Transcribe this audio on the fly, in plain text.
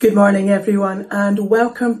Good morning everyone, and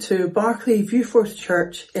welcome to Barclay Viewforth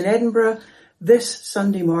Church in Edinburgh this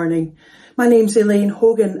Sunday morning. My name's Elaine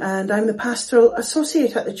Hogan and I'm the Pastoral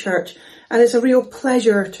Associate at the church, and it's a real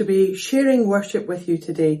pleasure to be sharing worship with you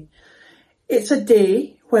today. It's a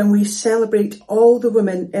day when we celebrate all the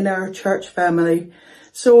women in our church family,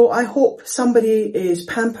 so I hope somebody is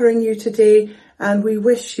pampering you today, and we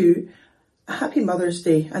wish you a happy Mother's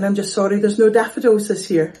Day. And I'm just sorry there's no daffodils this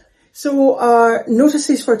year. So our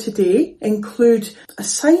notices for today include a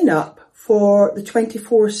sign up for the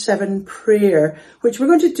 24/7 prayer, which we're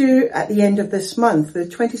going to do at the end of this month, the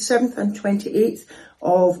 27th and 28th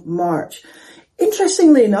of March.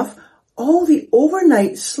 Interestingly enough, all the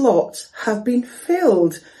overnight slots have been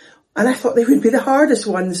filled, and I thought they would be the hardest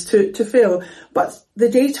ones to fill, but the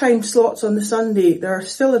daytime slots on the Sunday, there are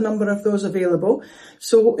still a number of those available.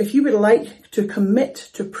 So if you would like to commit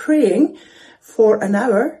to praying for an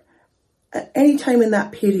hour at any time in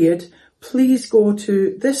that period, please go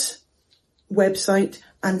to this website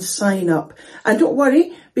and sign up. And don't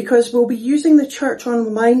worry, because we'll be using the Church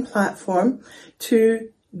Online platform to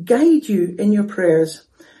guide you in your prayers.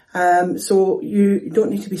 So you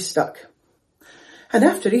don't need to be stuck. And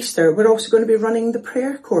after Easter, we're also going to be running the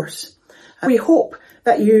prayer course. And we hope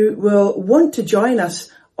that you will want to join us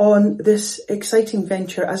on this exciting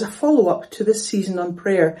venture as a follow-up to this season on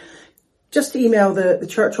prayer. Just email the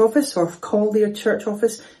church office or call the church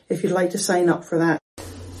office if you'd like to sign up for that.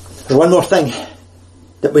 There's one more thing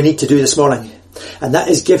that we need to do this morning, and that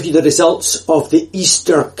is give you the results of the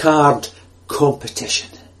Easter card competition.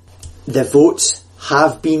 The votes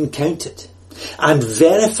have been counted and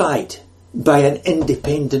verified by an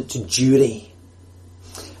independent jury.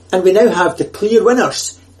 And we now have the clear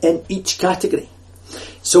winners in each category.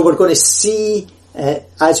 So we're going to see,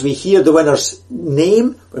 as we hear the winner's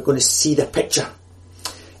name, we're going to see the picture.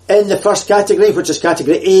 In the first category, which is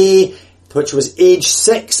category A, which was age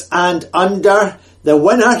 6 and under, the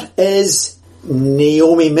winner is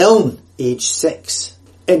Naomi Milne, age 6.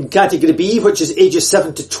 In category B, which is ages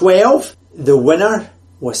 7 to 12, the winner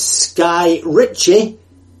was Skye Ritchie,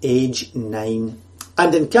 age 9.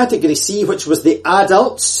 And in category C, which was the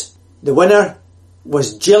adults, the winner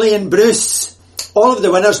was Gillian Bruce. All of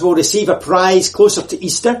the winners will receive a prize closer to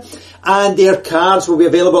Easter, and their cards will be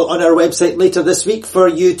available on our website later this week for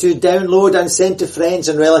you to download and send to friends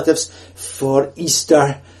and relatives for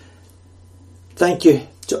Easter. Thank you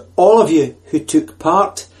to all of you who took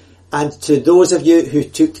part, and to those of you who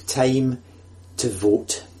took time to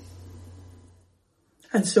vote.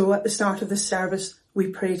 And so at the start of this service, we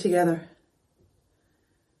pray together.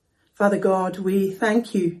 Father God, we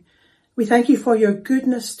thank you. We thank you for your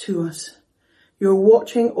goodness to us. You're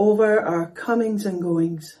watching over our comings and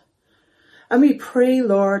goings. And we pray,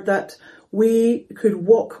 Lord, that we could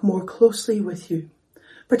walk more closely with you,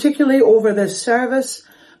 particularly over this service,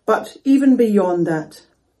 but even beyond that.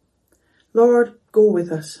 Lord, go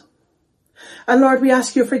with us. And Lord, we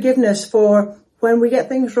ask your forgiveness for when we get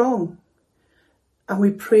things wrong. And we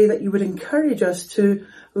pray that you would encourage us to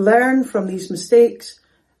learn from these mistakes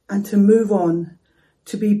and to move on,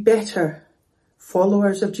 to be better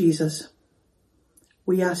followers of Jesus.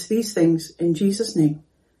 We ask these things in Jesus' name.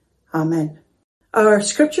 Amen. Our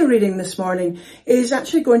scripture reading this morning is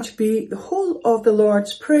actually going to be the whole of the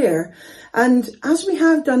Lord's Prayer. And as we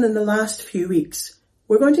have done in the last few weeks,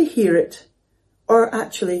 we're going to hear it, or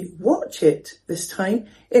actually watch it this time,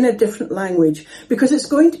 in a different language, because it's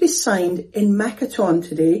going to be signed in Makaton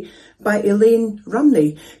today by Elaine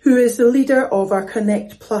Rumney, who is the leader of our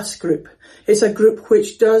Connect Plus group. It's a group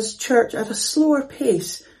which does church at a slower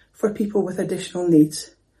pace for people with additional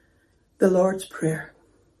needs. The Lord's Prayer.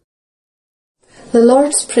 The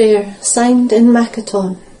Lord's Prayer, signed in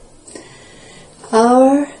Makaton.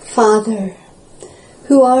 Our Father,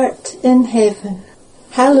 who art in heaven,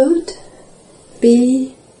 hallowed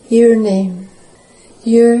be your name.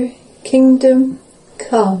 Your kingdom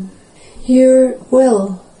come. Your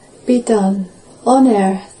will be done on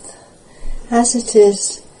earth as it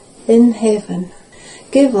is in heaven.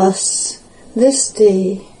 Give us this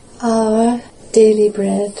day our daily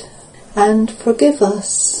bread, and forgive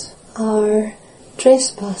us our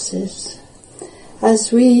trespasses,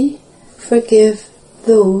 as we forgive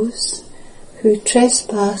those who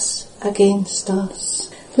trespass against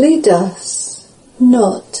us. Lead us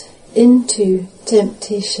not into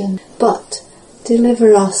temptation, but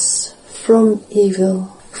deliver us from evil.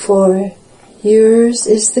 For yours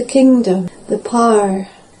is the kingdom, the power,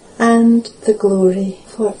 and the glory,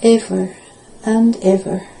 forever and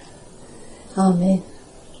ever. Amen.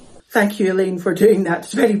 Thank you, Elaine, for doing that.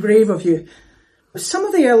 It's very brave of you. Some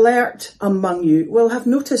of the alert among you will have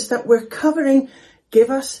noticed that we're covering give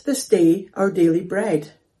us this day our daily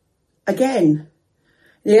bread. Again.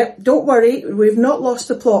 Yep, don't worry, we've not lost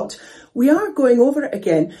the plot. We are going over it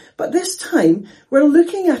again, but this time we're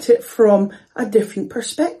looking at it from a different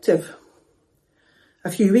perspective.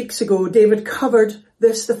 A few weeks ago, David covered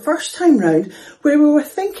this the first time round, where we were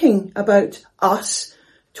thinking about us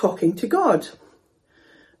talking to God.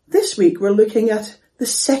 This week we're looking at the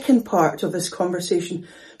second part of this conversation,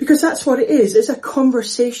 because that's what it is. It's a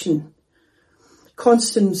conversation.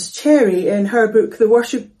 Constance Cherry, in her book, The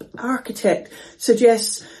Worship Architect,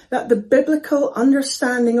 suggests that the biblical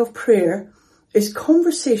understanding of prayer is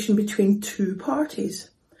conversation between two parties.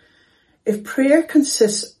 If prayer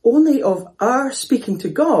consists only of our speaking to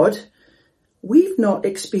God, we've not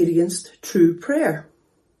experienced true prayer.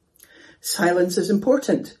 Silence is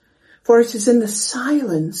important, for it is in the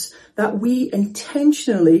silence that we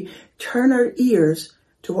intentionally turn our ears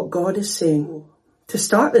to what God is saying. To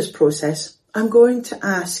start this process, I'm going to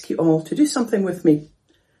ask you all to do something with me.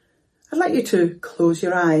 I'd like you to close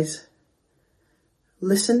your eyes.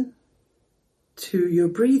 Listen to your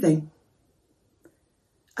breathing.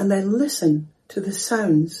 And then listen to the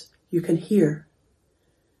sounds you can hear.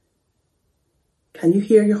 Can you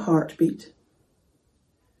hear your heartbeat?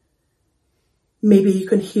 Maybe you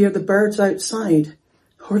can hear the birds outside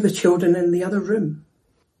or the children in the other room.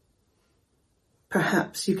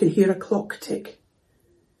 Perhaps you can hear a clock tick.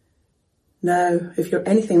 Now, if you're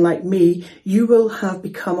anything like me, you will have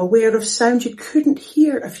become aware of sounds you couldn't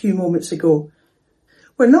hear a few moments ago.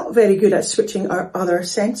 We're not very good at switching our other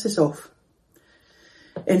senses off.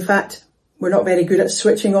 In fact, we're not very good at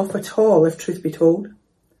switching off at all, if truth be told.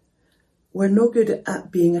 We're no good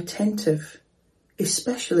at being attentive,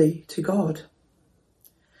 especially to God.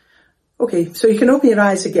 Okay, so you can open your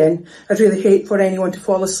eyes again. I'd really hate for anyone to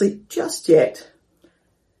fall asleep just yet.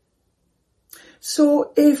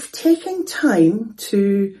 So if taking time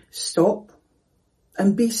to stop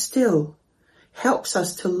and be still helps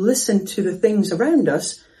us to listen to the things around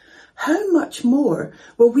us, how much more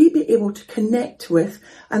will we be able to connect with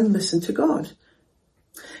and listen to God?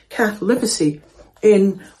 Kath Livesey,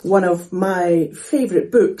 in one of my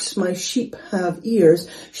favourite books, My Sheep Have Ears,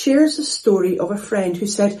 shares the story of a friend who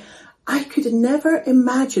said, I could never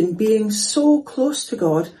imagine being so close to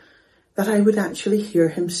God that I would actually hear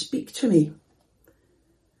him speak to me.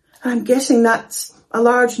 I'm guessing that a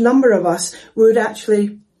large number of us would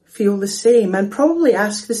actually feel the same and probably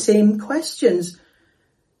ask the same questions.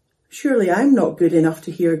 Surely I'm not good enough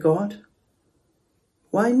to hear God.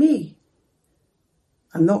 Why me?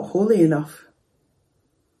 I'm not holy enough.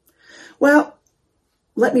 Well,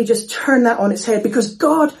 let me just turn that on its head, because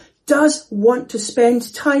God does want to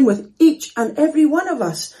spend time with each and every one of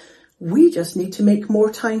us. We just need to make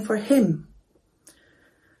more time for him.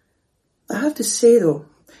 I have to say though,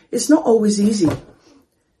 it's not always easy.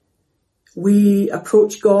 We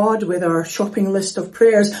approach God with our shopping list of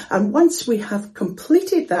prayers, and once we have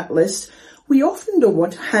completed that list, we often don't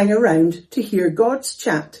want to hang around to hear God's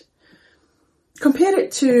chat. Compare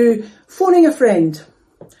it to phoning a friend,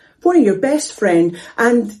 phoning your best friend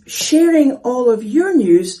and sharing all of your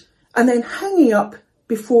news and then hanging up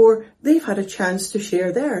before they've had a chance to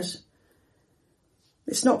share theirs.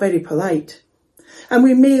 It's not very polite, and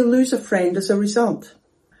we may lose a friend as a result.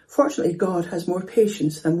 Fortunately, God has more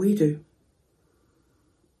patience than we do.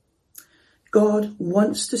 God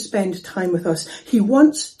wants to spend time with us. He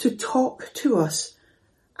wants to talk to us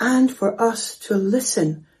and for us to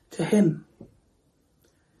listen to him.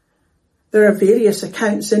 There are various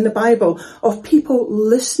accounts in the Bible of people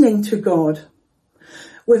listening to God,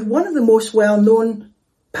 with one of the most well-known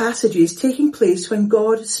passages taking place when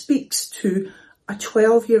God speaks to a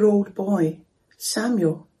 12-year-old boy,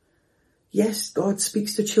 Samuel. Yes, God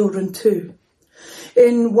speaks to children too.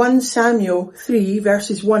 In 1 Samuel 3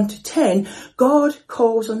 verses 1 to 10, God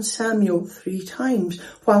calls on Samuel 3 times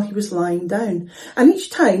while he was lying down. And each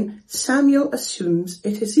time, Samuel assumes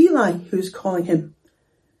it is Eli who is calling him.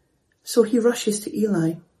 So he rushes to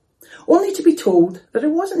Eli, only to be told that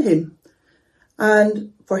it wasn't him,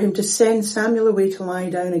 and for him to send Samuel away to lie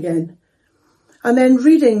down again. And then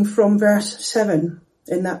reading from verse 7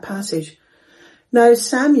 in that passage. Now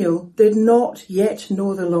Samuel did not yet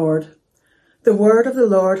know the Lord. The word of the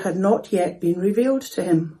Lord had not yet been revealed to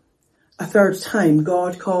him. A third time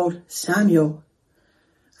God called Samuel.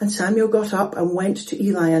 And Samuel got up and went to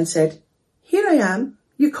Eli and said, Here I am,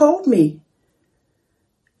 you called me.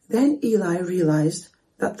 Then Eli realized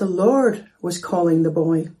that the Lord was calling the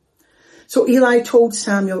boy. So Eli told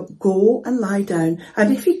Samuel, Go and lie down,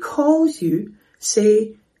 and if he calls you,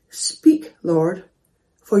 say, Speak, Lord,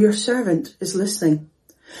 for your servant is listening.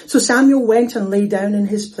 So Samuel went and lay down in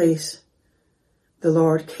his place. The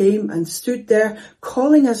Lord came and stood there,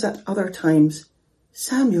 calling us at other times,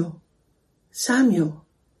 Samuel, Samuel.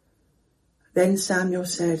 Then Samuel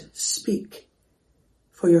said, speak,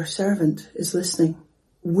 for your servant is listening.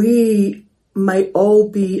 We might all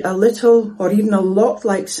be a little or even a lot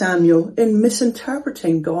like Samuel in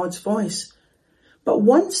misinterpreting God's voice. But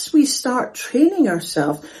once we start training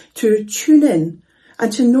ourselves to tune in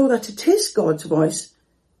and to know that it is God's voice,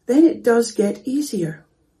 then it does get easier.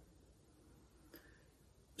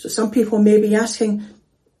 So some people may be asking,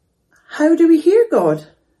 how do we hear God?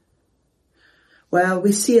 Well,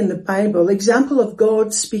 we see in the Bible example of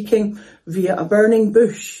God speaking via a burning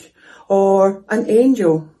bush or an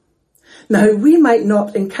angel. Now, we might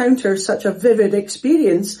not encounter such a vivid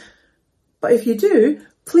experience, but if you do,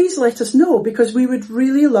 please let us know, because we would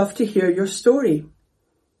really love to hear your story.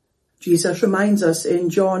 Jesus reminds us in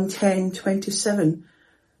John 10:27,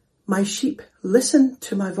 my sheep listen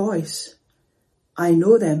to my voice. I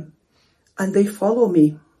know them, and they follow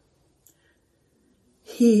me.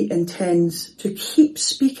 He intends to keep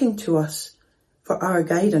speaking to us for our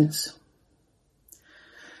guidance.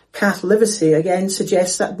 Kath Livesey again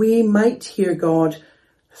suggests that we might hear God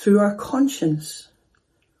through our conscience,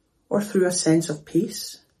 or through a sense of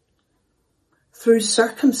peace, through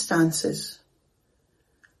circumstances,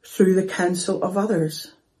 through the counsel of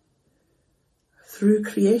others, through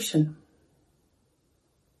creation.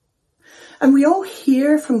 And we all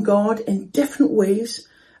hear from God in different ways,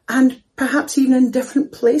 and perhaps even in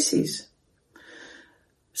different places.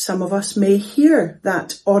 Some of us may hear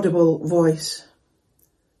that audible voice,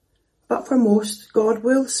 but for most, God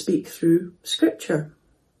will speak through Scripture.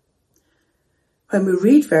 When we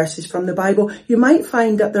read verses from the Bible, you might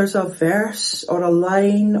find that there's a verse or a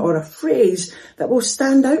line or a phrase that will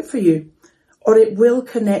stand out for you, or it will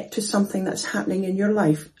connect to something that's happening in your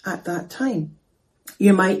life at that time.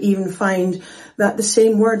 You might even find that the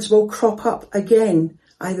same words will crop up again,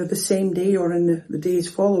 either the same day or in the days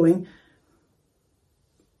following,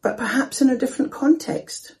 but perhaps in a different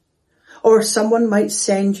context. Or someone might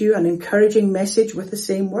send you an encouraging message with the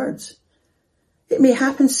same words. It may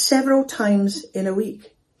happen several times in a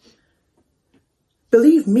week.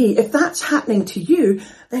 Believe me, if that's happening to you,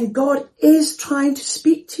 then God is trying to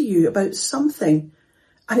speak to you about something,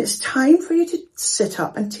 and it's time for you to sit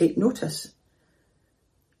up and take notice.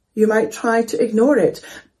 You might try to ignore it,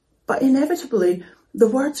 but inevitably the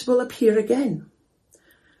words will appear again.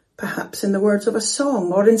 Perhaps in the words of a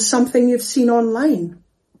song or in something you've seen online.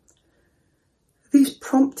 These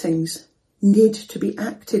promptings need to be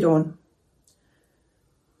acted on.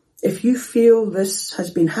 If you feel this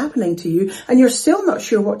has been happening to you and you're still not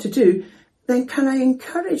sure what to do, then can I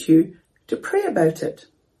encourage you to pray about it?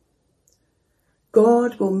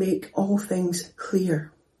 God will make all things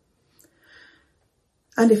clear.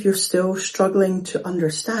 And if you're still struggling to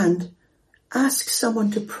understand, ask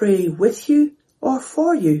someone to pray with you or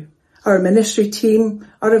for you. Our ministry team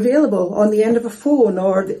are available on the end of a phone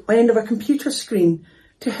or the end of a computer screen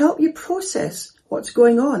to help you process what's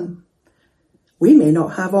going on. We may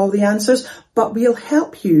not have all the answers, but we'll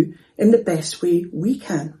help you in the best way we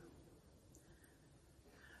can.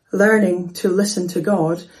 Learning to listen to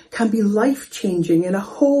God can be life-changing in a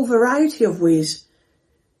whole variety of ways.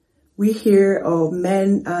 We hear of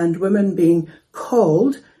men and women being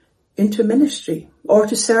called into ministry or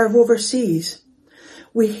to serve overseas.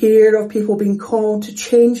 We hear of people being called to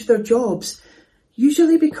change their jobs,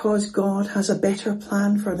 usually because God has a better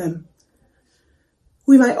plan for them.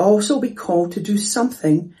 We might also be called to do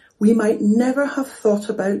something we might never have thought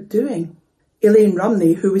about doing. Elaine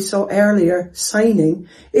Rumney, who we saw earlier signing,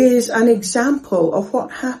 is an example of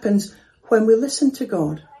what happens when we listen to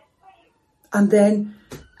God and then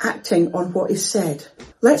acting on what is said.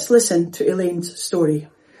 Let's listen to Elaine's story.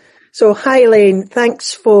 So, hi Elaine,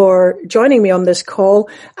 thanks for joining me on this call,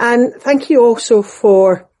 and thank you also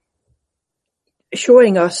for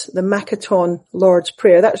showing us the Makaton Lord's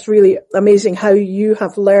Prayer. That's really amazing how you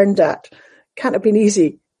have learned that. Can't have been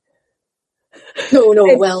easy. No,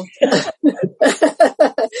 well,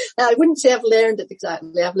 I wouldn't say I've learned it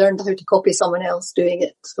exactly. I've learned how to copy someone else doing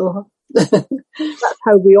it. So that's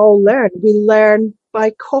how we all learn. We learn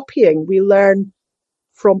by copying. We learn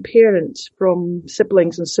from parents, from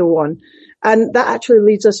siblings and so on. And that actually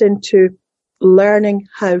leads us into learning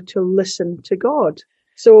how to listen to God.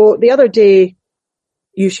 So the other day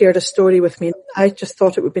you shared a story with me. I just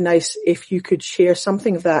thought it would be nice if you could share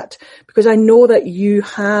something of that, because I know that you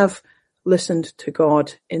have listened to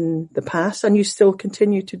God in the past and you still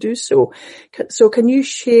continue to do so. So can you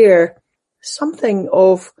share something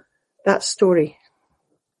of that story?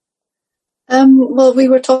 Well, we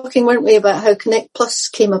were talking, weren't we, about how Connect Plus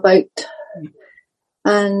came about.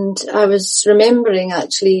 And I was remembering,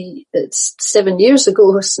 actually, it's 7 years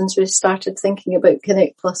ago since we started thinking about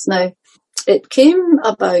Connect Plus now. It came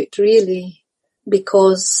about really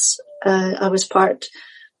because I was part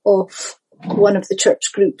of one of the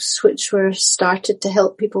church groups which were started to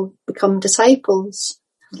help people become disciples,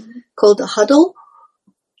 called a Huddle.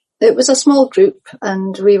 It was a small group,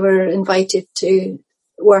 and we were invited to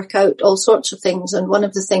work out all sorts of things. And one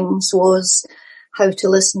of the things was how to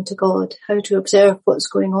listen to God, how to observe what's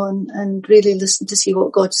going on and really listen to see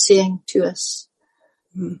what God's saying to us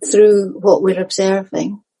through what we're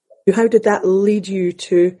observing. How did that lead you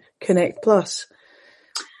to Connect Plus?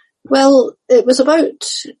 Well, it was about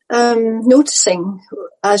noticing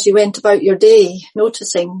as you went about your day,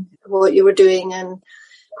 noticing what you were doing and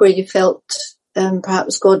where you felt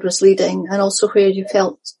perhaps God was leading, and also where you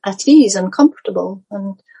felt at ease and comfortable.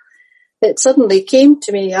 And it suddenly came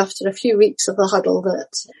to me after a few weeks of the Huddle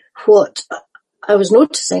that what I was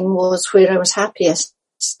noticing was where I was happiest,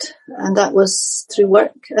 and that was through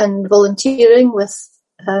work and volunteering with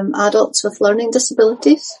adults with learning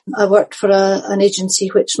disabilities. I worked for an agency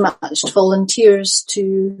which matched volunteers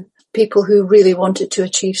to people who really wanted to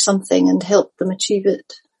achieve something and helped them achieve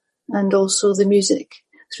it, and also the music,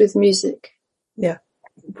 through the music. Yeah.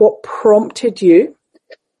 What prompted you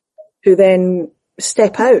to then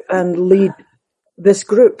step out and lead this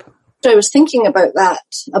group? I was thinking about that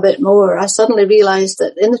a bit more. I suddenly realised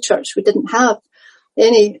that in the church we didn't have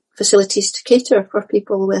any facilities to cater for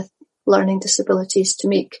people with learning disabilities, to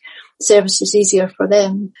make services easier for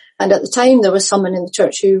them. And at the time there was someone in the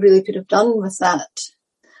church who really could have done with that.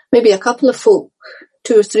 Maybe a couple of folk,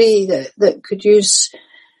 2 or 3 that could use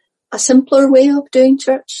a simpler way of doing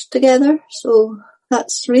church together. So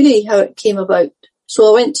that's really how it came about. So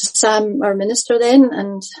I went to Sam, our minister then,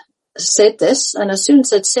 and said this. And as soon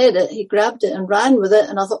as I'd said it, he grabbed it and ran with it.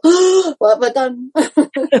 And I thought, oh, what have I done?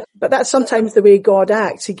 But that's sometimes the way God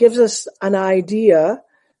acts. He gives us an idea,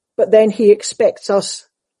 but then he expects us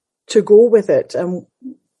to go with it. And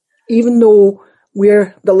even though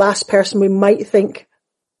we're the last person we might think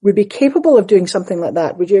would be capable of doing something like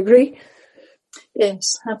that. Would you agree?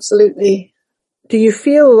 Yes, absolutely. Do you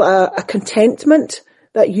feel a contentment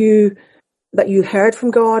that you heard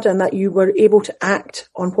from God and that you were able to act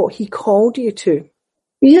on what he called you to?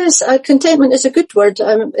 Yes, contentment is a good word.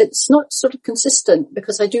 It's not sort of consistent,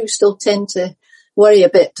 because I do still tend to worry a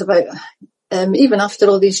bit about, even after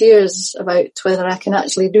all these years, about whether I can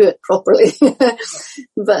actually do it properly.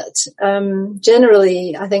 But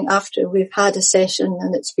generally, I think after we've had a session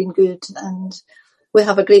and it's been good, and we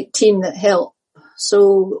have a great team that help.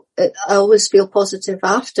 So I always feel positive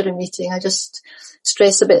after a meeting. I just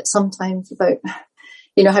stress a bit sometimes about,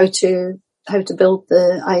 how to build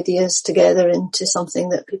the ideas together into something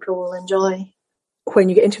that people will enjoy. When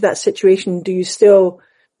you get into that situation, do you still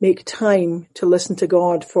make time to listen to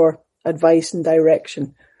God for advice and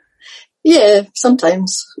direction? Yeah,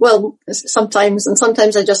 sometimes. Well, sometimes, and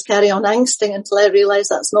sometimes I just carry on angsting until I realise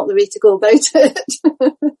that's not the way to go about it.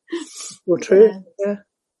 Well, true. Yeah.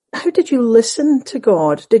 How did you listen to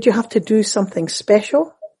God? Did you have to do something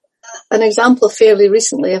special? An example fairly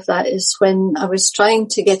recently of that is when I was trying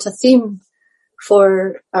to get a theme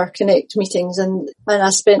for our Connect meetings, and I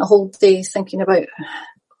spent a whole day thinking about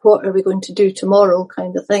what are we going to do tomorrow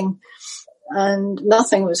kind of thing. And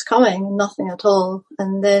nothing was coming, nothing at all.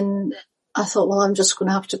 And then I thought, well, I'm just going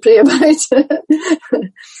to have to pray about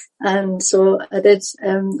it. And so I did.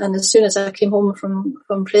 And as soon as I came home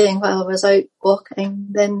from praying while I was out walking,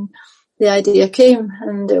 then the idea came,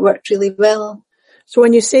 and it worked really well. So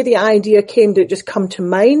when you say the idea came, did it just come to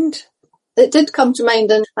mind? It did come to mind,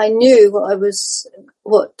 and I knew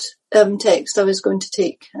what text I was going to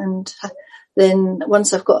take. And then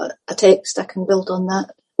once I've got a text, I can build on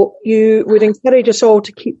that. You would encourage us all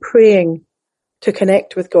to keep praying, to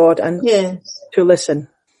connect with God and to listen.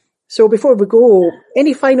 So before we go,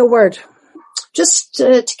 any final word? Just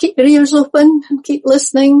to keep your ears open and keep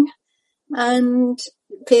listening and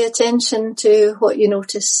pay attention to what you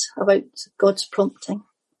notice about God's prompting.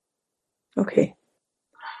 Okay.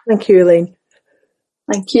 Thank you, Elaine.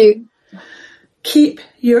 Thank you. Keep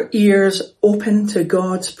your ears open to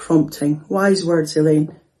God's prompting. Wise words,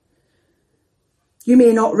 Elaine. You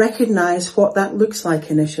may not recognise what that looks like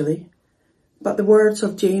initially, but the words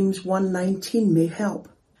of James 1:19 may help,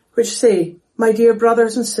 which say, "My dear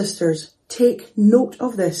brothers and sisters, take note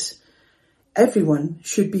of this. Everyone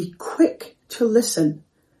should be quick to listen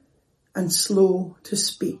and slow to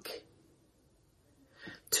speak."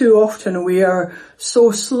 Too often we are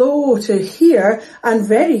so slow to hear and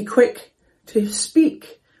very quick to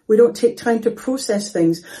speak. We don't take time to process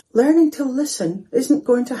things. Learning to listen isn't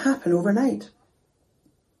going to happen overnight.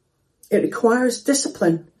 It requires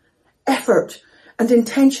discipline, effort, and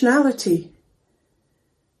intentionality.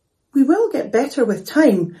 We will get better with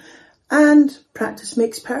time, and practice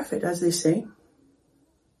makes perfect, as they say.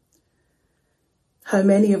 How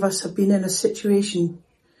many of us have been in a situation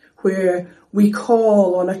where we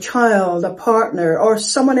call on a child, a partner, or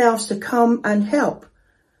someone else to come and help,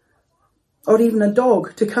 or even a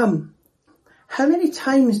dog to come? How many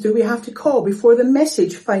times do we have to call before the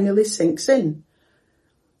message finally sinks in?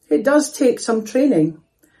 It does take some training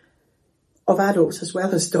of adults as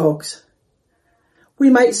well as dogs. We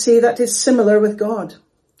might say that is similar with God.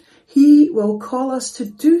 He will call us to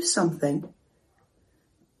do something,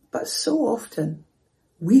 but so often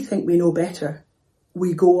we think we know better.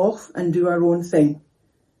 We go off and do our own thing,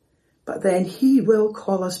 but then he will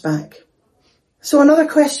call us back. So another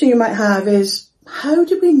question you might have is, how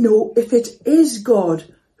do we know if it is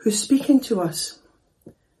God who's speaking to us?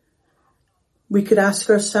 We could ask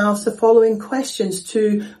ourselves the following questions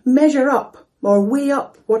to measure up or weigh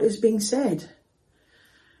up what is being said.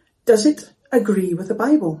 Does it agree with the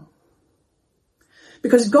Bible?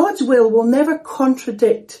 Because God's will never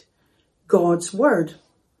contradict God's word.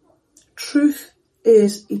 Truth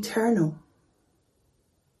is eternal.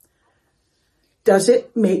 Does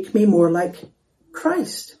it make me more like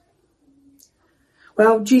Christ?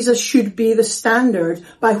 Well, Jesus should be the standard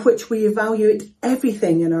by which we evaluate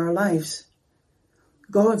everything in our lives.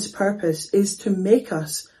 God's purpose is to make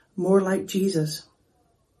us more like Jesus.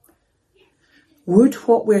 Would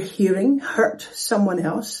what we're hearing hurt someone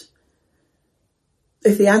else?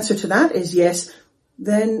 If the answer to that is yes,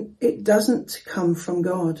 then it doesn't come from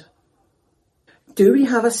God. Do we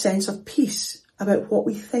have a sense of peace about what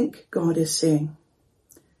we think God is saying?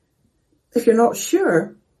 If you're not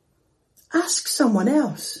sure, ask someone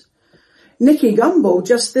else. Nicky Gumbel,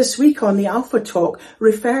 just this week on the Alpha Talk,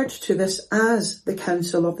 referred to this as the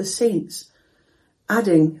counsel of the saints,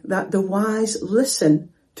 adding that the wise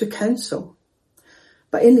listen to counsel.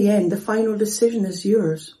 But in the end, the final decision is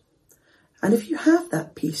yours. And if you have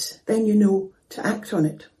that peace, then you know to act on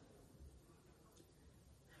it.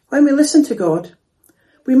 When we listen to God,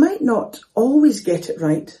 we might not always get it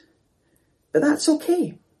right, but that's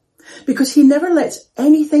okay, because he never lets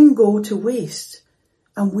anything go to waste,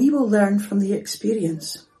 and we will learn from the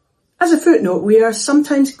experience. As a footnote, we are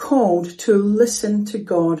sometimes called to listen to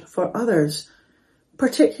God for others,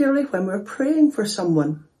 particularly when we're praying for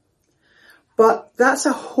someone. But that's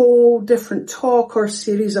a whole different talk or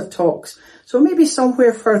series of talks, so maybe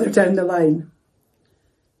somewhere further down the line.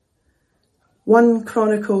 1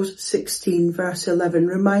 Chronicles 16 verse 11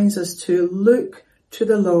 reminds us to look to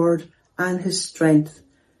the Lord and his strength.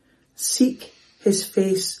 Seek his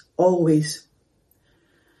face always.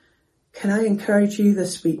 Can I encourage you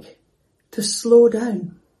this week to slow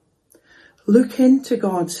down? Look into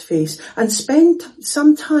God's face and spend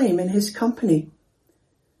some time in his company.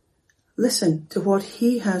 Listen to what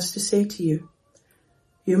he has to say to you.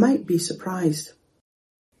 You might be surprised.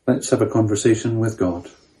 Let's have a conversation with God.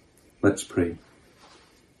 Let's pray.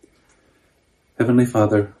 Heavenly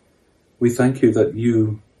Father, we thank you that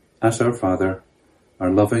you, as our Father, are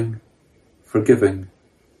loving, forgiving,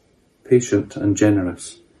 patient and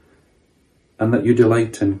generous, and that you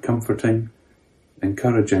delight in comforting,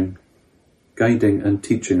 encouraging, guiding and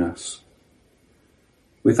teaching us.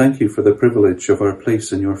 We thank you for the privilege of our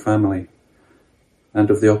place in your family and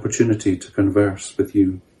of the opportunity to converse with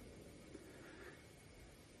you.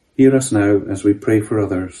 Hear us now as we pray for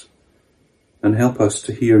others, and help us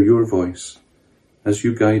to hear your voice as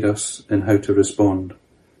you guide us in how to respond,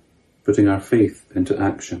 putting our faith into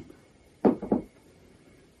action.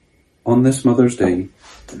 On this Mother's Day,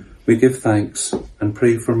 we give thanks and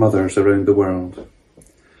pray for mothers around the world.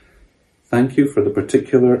 Thank you for the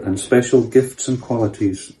particular and special gifts and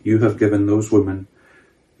qualities you have given those women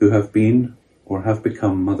who have been or have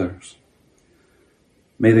become mothers.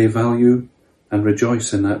 May they value and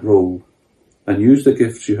rejoice in that role and use the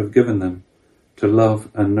gifts you have given them to love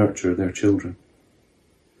and nurture their children.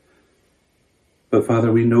 But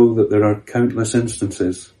Father, we know that there are countless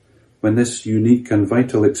instances when this unique and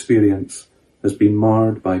vital experience has been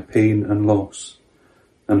marred by pain and loss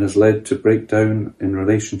and has led to breakdown in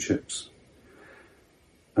relationships.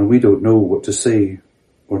 And we don't know what to say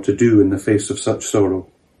or to do in the face of such sorrow.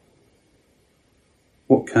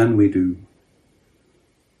 What can we do?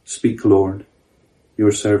 Speak, Lord.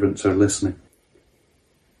 Your servants are listening.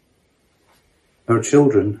 Our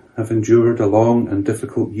children have endured a long and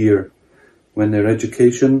difficult year when their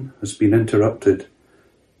education has been interrupted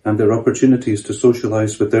and their opportunities to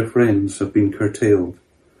socialise with their friends have been curtailed,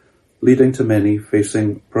 leading to many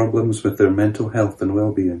facing problems with their mental health and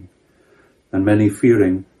well-being, and many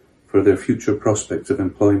fearing for their future prospects of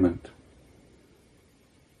employment.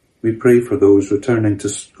 We pray for those returning to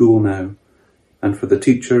school now, and for the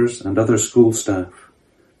teachers and other school staff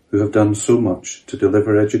who have done so much to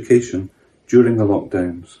deliver education during the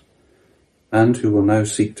lockdowns, and who will now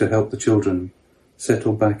seek to help the children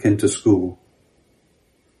settle back into school.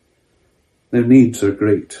 Their needs are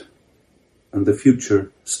great, and the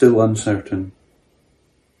future still uncertain.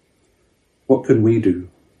 What can we do?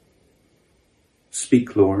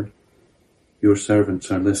 Speak, Lord, your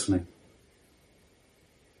servants are listening.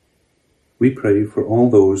 We pray for all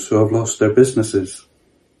those who have lost their businesses,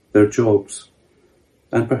 their jobs,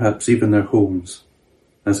 and perhaps even their homes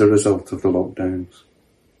as a result of the lockdowns.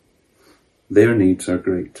 Their needs are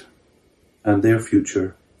great, and their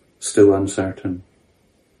future still uncertain.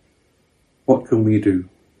 What can we do?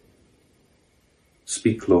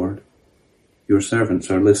 Speak, Lord, your servants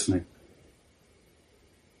are listening.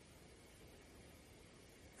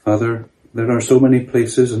 Father, there are so many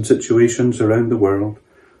places and situations around the world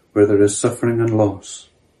where there is suffering and loss,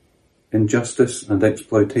 injustice and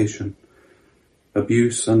exploitation,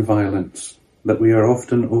 abuse and violence, that we are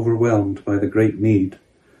often overwhelmed by the great need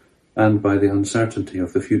and by the uncertainty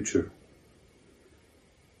of the future.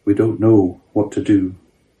 We don't know what to do.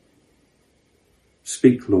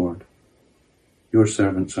 Speak, Lord, your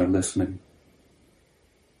servants are listening.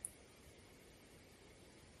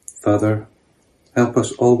 Father, help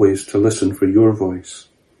us always to listen for your voice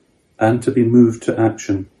and to be moved to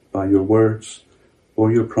action by your words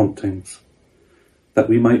or your promptings, that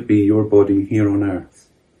we might be your body here on earth,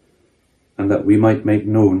 and that we might make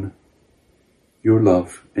known your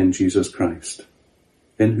love in Jesus Christ,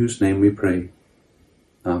 in whose name we pray.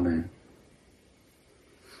 Amen.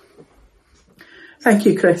 Thank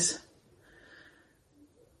you, Chris.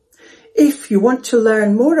 If you want to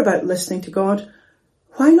learn more about listening to God,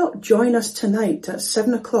 why not join us tonight at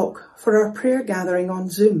 7 o'clock for our prayer gathering on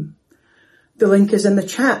Zoom? The link is in the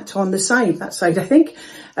chat on the side, that side I think,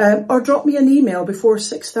 or drop me an email before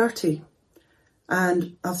 6:30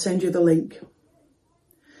 and I'll send you the link.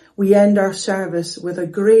 We end our service with a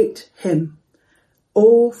great hymn,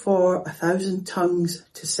 Oh, for 1,000 tongues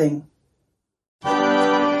to sing.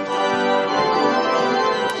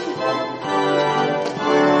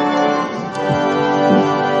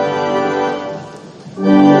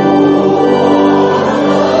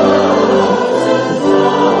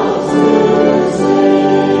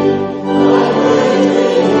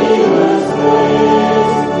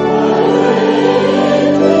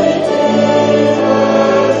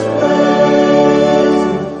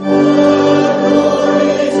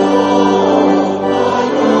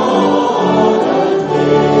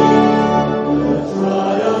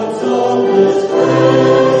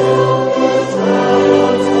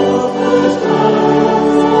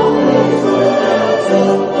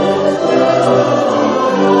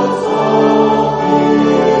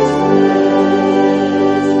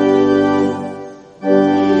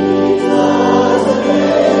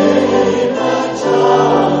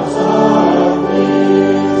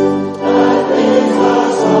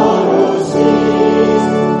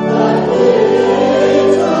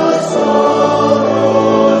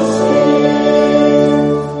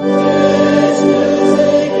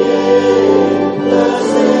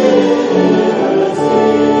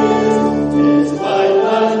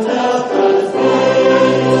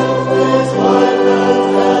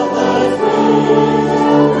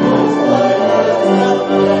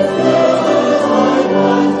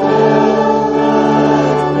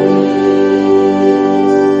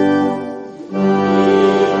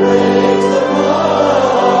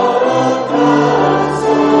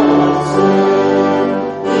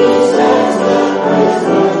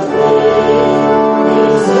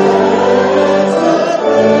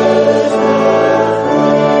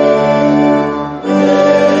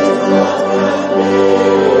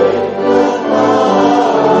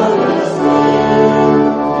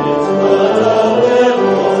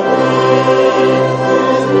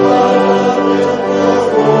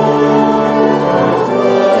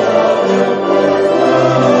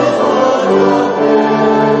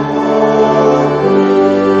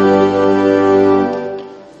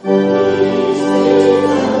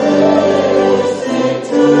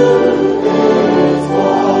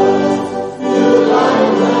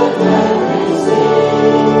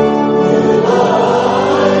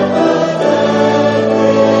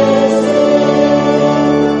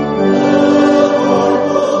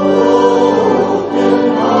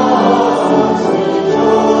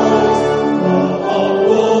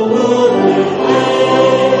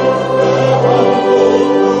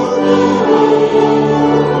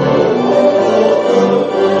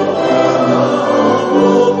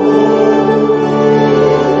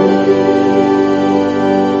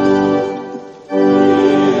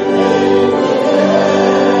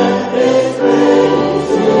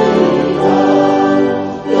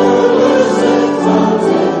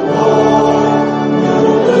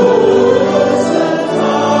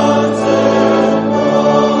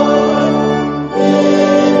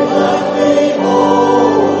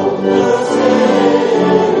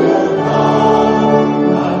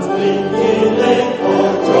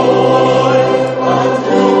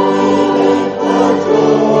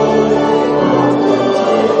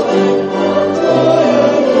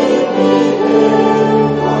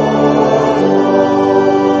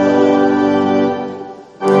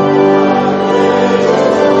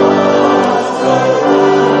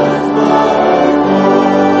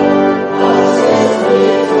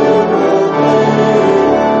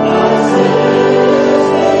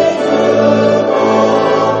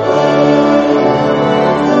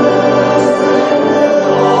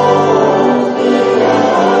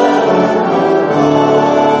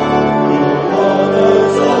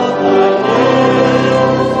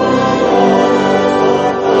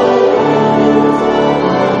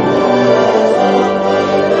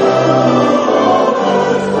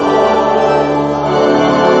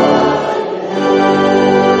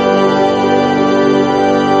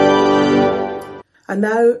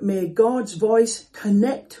 God's voice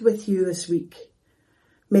connect with you this week.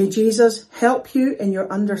 May Jesus help you in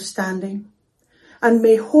your understanding. And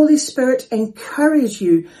may Holy Spirit encourage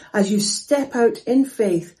you as you step out in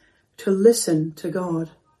faith to listen to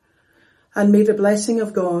God. And may the blessing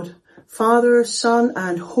of God, Father, Son,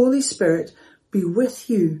 and Holy Spirit be with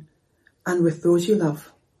you and with those you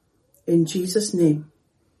love. In Jesus' name,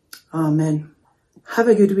 amen. Have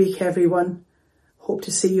a good week, everyone. Hope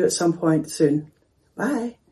to see you at some point soon. Bye.